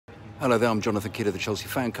Hello there, I'm Jonathan Kidd of the Chelsea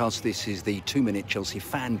Fancast. This is the 2-minute Chelsea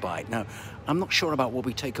FanBite. Now, I'm not sure about what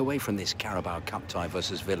we take away from this Carabao Cup tie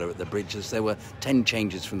versus Villa at the Bridge, as there were 10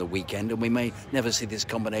 changes from the weekend, and we may never see this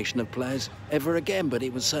combination of players ever again, but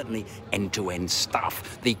it was certainly end-to-end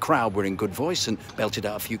stuff. The crowd were in good voice and belted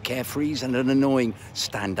out a few carefrees and an annoying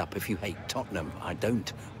stand-up if you hate Tottenham. I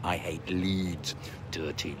don't. I hate Leeds.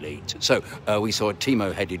 Dirty Leeds. So we saw a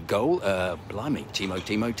Timo-headed goal. Blimey,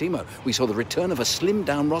 Timo. We saw the return of a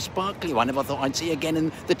slimmed-down Ross Barkley, who I never thought I'd see again in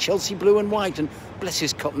the Chelsea blue and white. And bless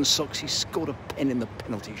his cotton socks, he scored a pen in the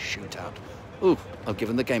penalty shootout. Ooh, I've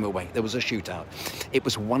given the game away. There was a shootout. It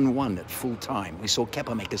was 1-1 at full time. We saw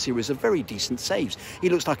Kepa make a series of very decent saves. He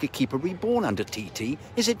looks like a keeper reborn under TT.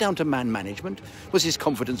 Is it down to man management? Was his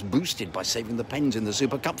confidence boosted by saving the pens in the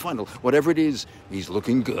Super Cup final? Whatever it is, he's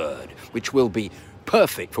looking good, which will be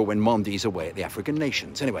perfect for when Mondi's away at the African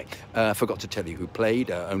nations. Anyway, forgot to tell you who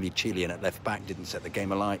played. Only Chilean at left back, didn't set the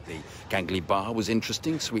game alight. The Gangly Bar was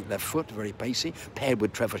interesting, sweet left foot, very pacey. Paired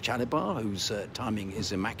with Trevor Chalobah, whose timing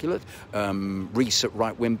is immaculate. Reece at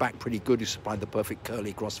right wing back, pretty good, who supplied the perfect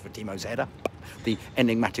curly cross for Timo's header. The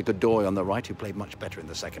enigmatic Godoy on the right, who played much better in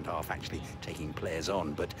the second half, actually taking players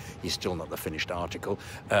on, but he's still not the finished article.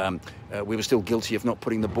 We were still guilty of not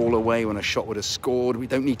putting the ball away when a shot would have scored. We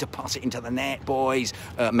don't need to pass it into the net, boys.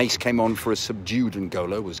 Mace came on for a subdued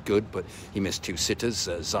N'Golo, was good, but he missed 2 sitters.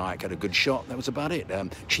 Ziyech had a good shot, that was about it.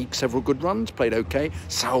 Cheek, several good runs, played okay.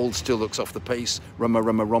 Saul still looks off the pace.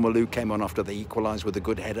 Romelu came on after they equalised with a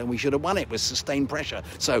good header, and we should have won it with sustained pressure.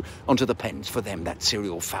 So, onto the pens for them. That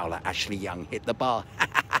serial fouler, Ashley Young, hit the bar.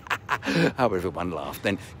 How everyone laughed.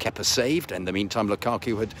 Then Kepa saved. In the meantime,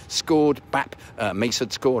 Lukaku had scored. Bap. Mace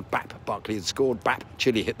had scored. Bap. Barkley had scored. Bap.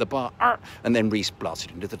 Chile hit the bar. And then Reece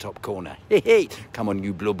blasted into the top corner. Hey, come on,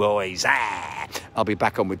 you blue boys. I'll be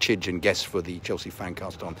back on with Chidge and guests for the Chelsea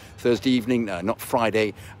Fancast on Thursday evening, not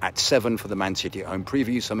Friday, at 7 for the Man City at home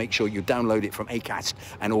preview. So make sure you download it from Acast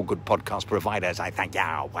and all good podcast providers. I thank you.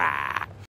 Wow.